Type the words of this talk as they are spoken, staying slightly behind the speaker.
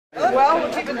Well,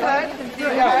 we'll keep in touch.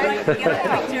 Get a picture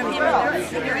of him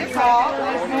and call.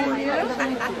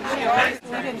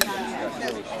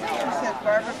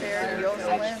 Barbara Baird,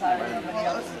 Yosa Lynn.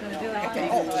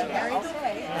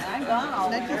 I'm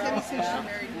gone. 1976, she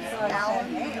married Alan.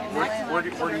 Where do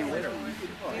you live?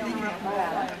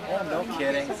 Oh, no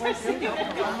kidding.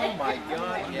 Oh my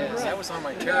God, yes. That was on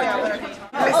my territory.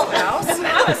 My spouse?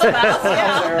 My spouse,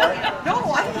 yeah.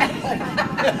 No,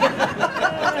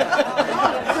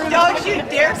 don't you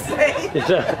dare say.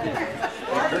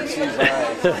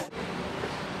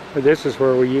 This is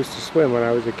where we used to swim when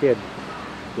I was a kid.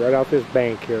 Right off this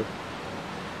bank here.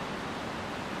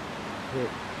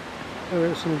 Oh,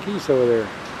 there's some geese over there.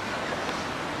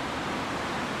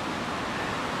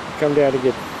 Come down to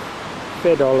get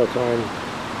fed all the time.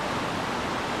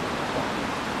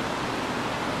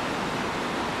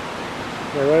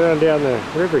 Yeah, right on down the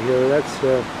river here, that's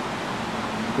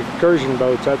excursion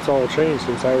boats. That's all changed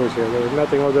since I was here. There was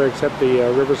nothing over there except the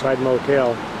Riverside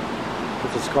Motel,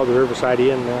 which is called the Riverside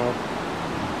Inn now.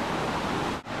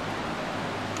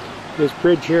 This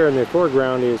bridge here in the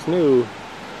foreground is new,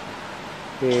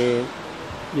 and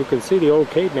you can see the old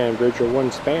caveman bridge, or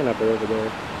one span up over there.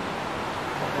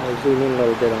 I'll zoom in a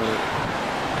little bit on it.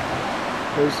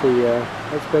 There's the,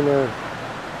 that's been there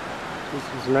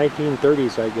since the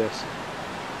 1930s, I guess.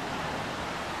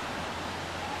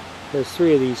 There's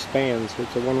 3 of these spans.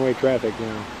 It's a one-way traffic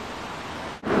now.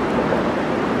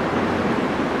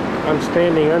 I'm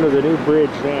standing under the new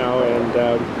bridge now, and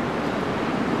I'm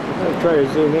going to try to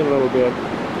zoom in a little bit.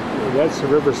 That's the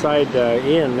Riverside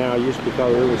Inn now. It used to be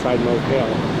called the Riverside Motel.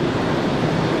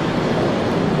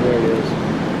 There it is.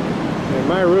 And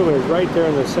my room is right there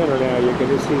in the center now. You can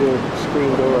just see the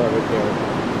screen door of it there.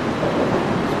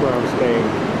 That's where I'm staying.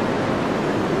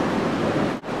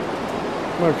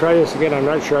 I'm going to try this again. I'm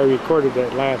not sure I recorded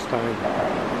that last time.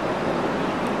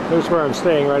 There's where I'm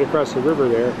staying, right across the river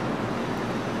there.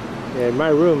 And my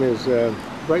room is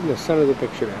right in the center of the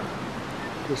picture now.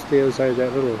 Just the other side of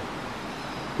that little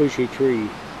bushy tree.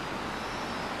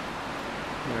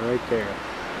 Yeah, right there.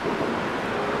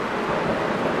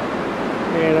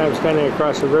 And I'm standing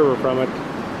across the river from it,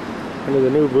 under the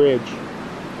new bridge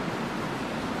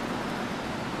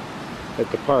at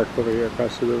the park over here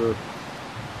across the river.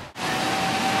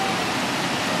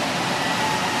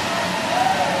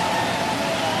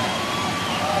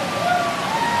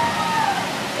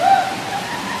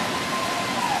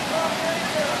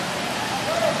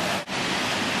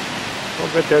 I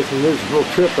bet that's a miserable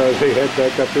trip as they head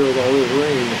back up here with all this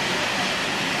rain.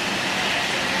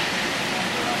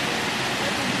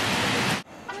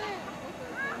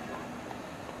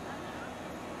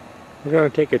 We're going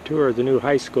to take a tour of the new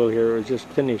high school here. It was just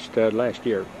finished last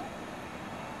year.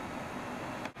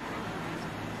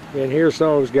 And here's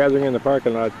some of us gathering in the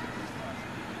parking lot.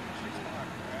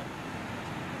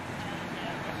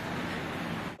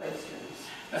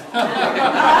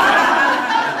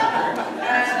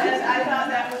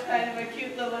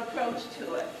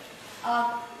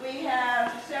 We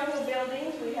have several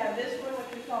buildings. We have this one,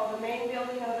 which we call the main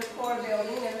building or the core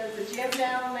building, and there's the gym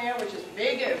down there, which is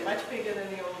bigger, much bigger than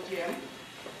the old gym.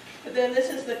 But then this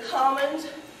is the commons,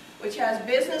 which has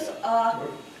business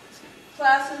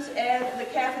classes and the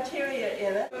cafeteria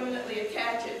in it. Permanently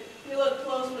attach it. If you look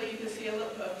closely, you can see a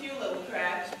few little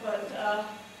cracks, but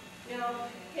you know,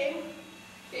 came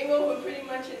over pretty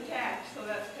much intact, so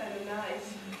that's kind of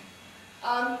nice.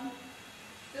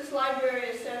 This library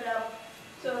is set up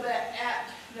so that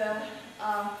at the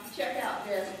checkout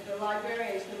desk, the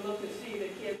librarians can look and see the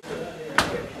kids.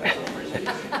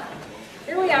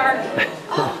 Here we are.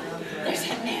 Oh, there's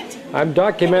that net. I'm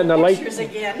documenting the late.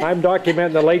 I'm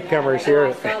documenting the latecomers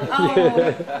here.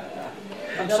 Oh.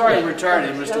 I'm sorry to retard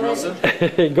you, Mr. Wilson.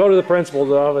 Go to the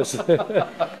principal's office. Your system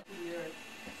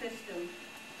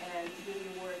and do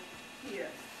your work here.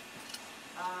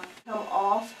 Come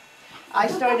off. I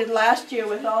started last year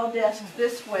with all desks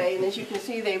this way, and as you can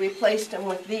see, they replaced them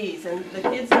with these. And the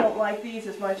kids don't like these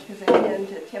as much because they tend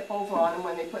to tip over on them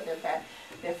when they put their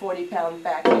 40-pound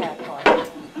backpack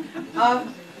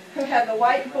on. We have the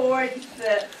whiteboards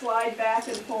that slide back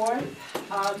and forth.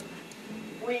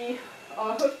 We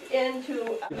are hooked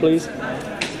into... Please.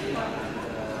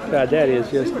 God, that is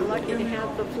just... We were lucky to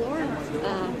have the floor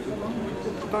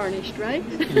varnished, right?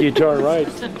 You're darn right.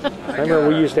 I remember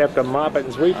we used to have to mop it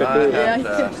and sweep it too. Yeah, you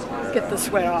could get the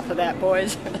sweat off of that,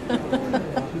 boys.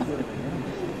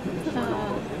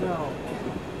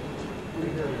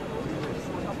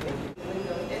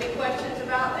 Any questions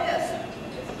about this?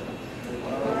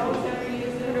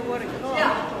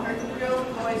 Yeah, girls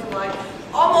and boys alike.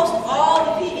 Almost all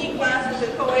the PE classes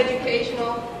are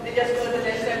co-educational. They just go to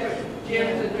their separate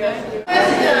gyms and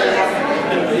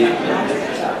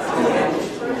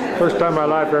First time in my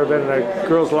life I've ever been in a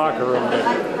girls' locker room.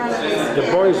 The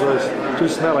boys were too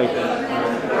smelly.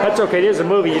 That's okay, it is a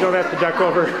movie, you don't have to duck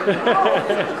over.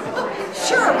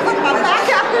 Sure, put my back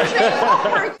out and take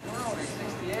over.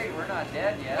 We're not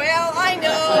dead yet. Well, I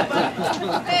know, but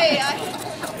hey,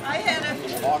 I had a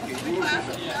class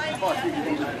of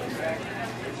 90.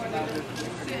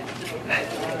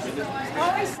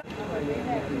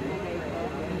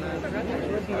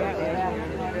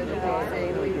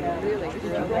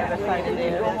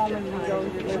 So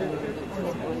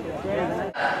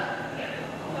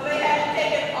they had to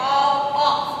take it all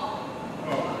off.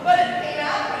 But it came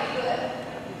out pretty good.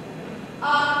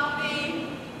 The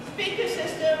speaker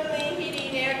system, the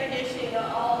heating, air conditioning,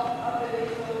 all up in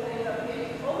these little things up here.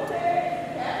 Over there is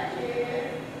the cafeteria.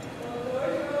 Those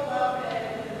doors roll up and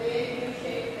it's a big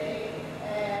U-shaped thing.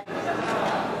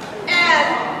 And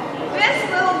this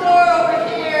little door over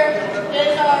here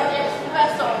is our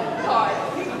espresso card.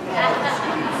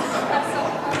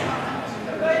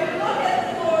 When you look at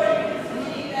the door, you can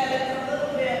see that it's a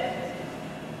little bit,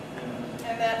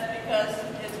 and that's because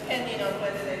it's pending on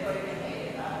whether they're going to be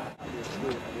taken out.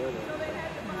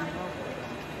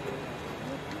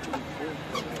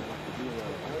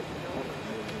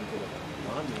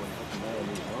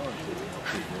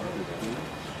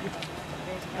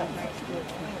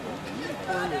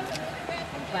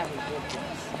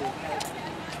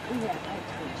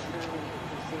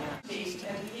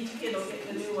 And each kid will get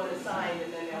the new one assigned,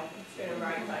 and then they'll turn them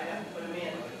right side up and put them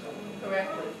in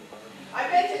correctly. I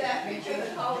bet you that picture of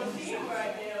the Coliseum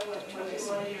right there was in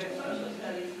one of your social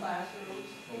studies classrooms.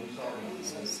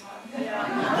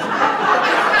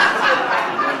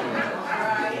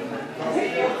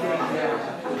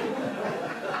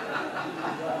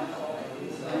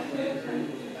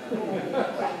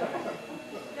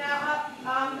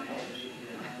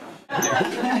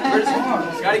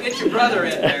 Got to get your brother in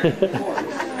there.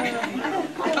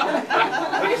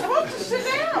 You're supposed to sit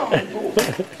down.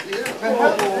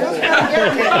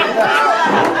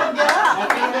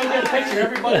 Get a picture,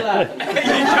 everybody laughing.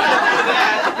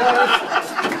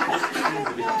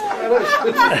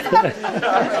 You try to do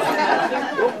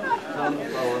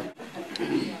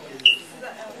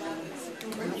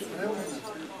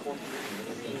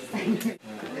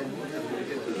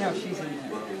No, she's in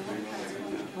there.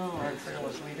 Oh,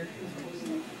 fearless leader.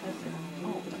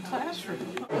 Oh, the classroom.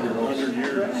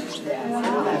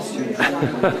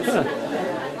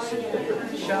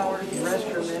 Shower,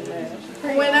 restroom in there.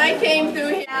 When I came through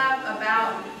here, we have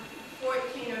about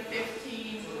 14 or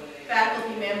 15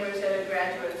 faculty members that are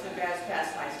graduates of Grants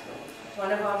Pass High School.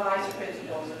 One of our vice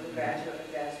principals is a graduate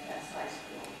of Grants Pass High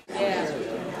School.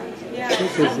 Yeah.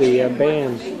 This is the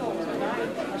band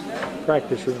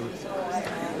practice room.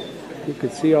 You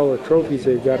can see all the trophies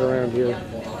they've got around here.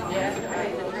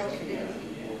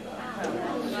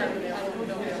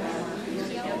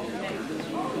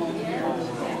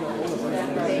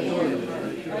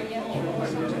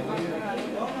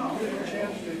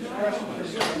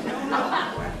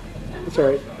 That's all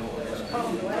right.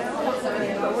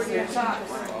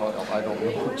 I don't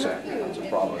know exactly. That's a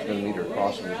problem. It's going to meet her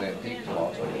crossing the Antique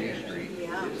Loss on D Street.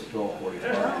 It's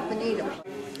 1245.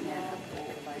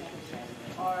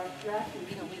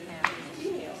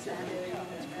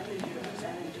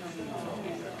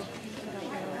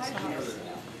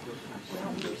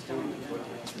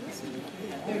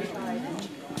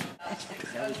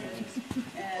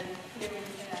 And here we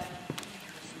have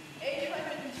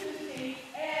 802 seats,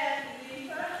 and the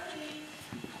front seats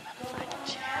will come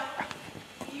out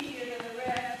easier than the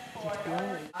rest for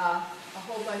a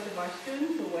whole bunch of our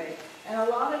students away. And a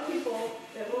lot of people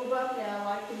that move up now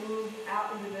like to move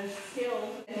out into the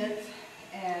hills,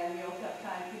 and you'll have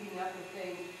time picking up the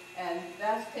things. And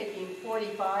that's taking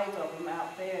 45 of them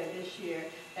out there this year,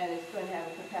 and it's going to have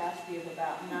a capacity of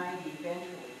about 90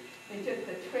 eventually. They took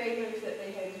the trailers that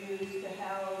they had used to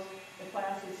house the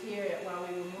classes here while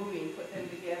we were moving, put them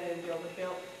together and built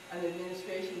an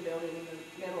administration building in the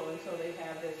middle, and so they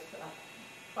have this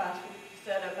classroom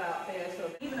set up out there.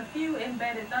 So even a few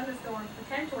embedded thunderstorms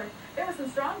potentially. There were some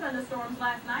strong thunderstorms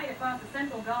last night across the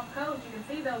central Gulf Coast. You can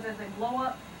see those as they blow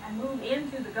up and move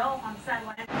into the Gulf on the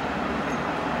satellite.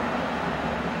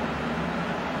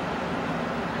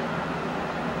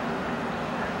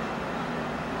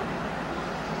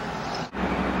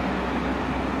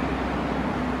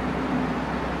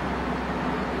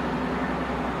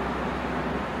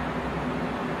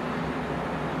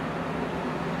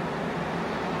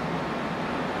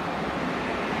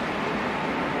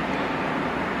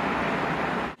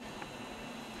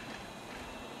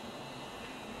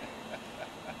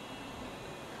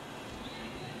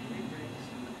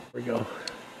 There we go.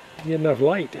 Get enough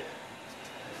light.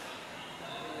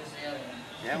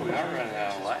 Yeah, we are running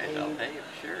out of light, I'll tell you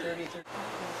for sure.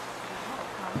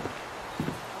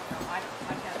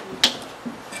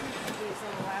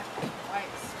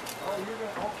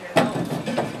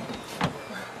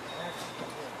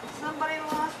 Somebody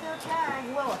lost their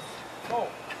tag, Willis. Oh.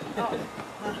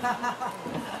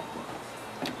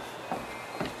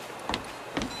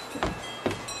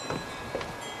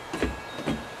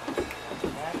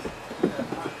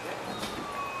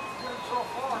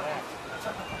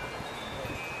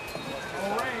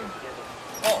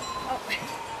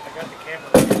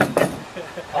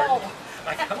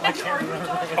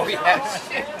 Oh, yeah,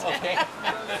 shit, okay.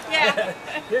 Yeah.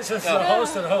 This is the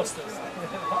host and hostess.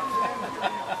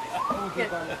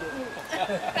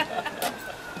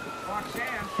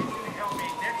 Roxanne,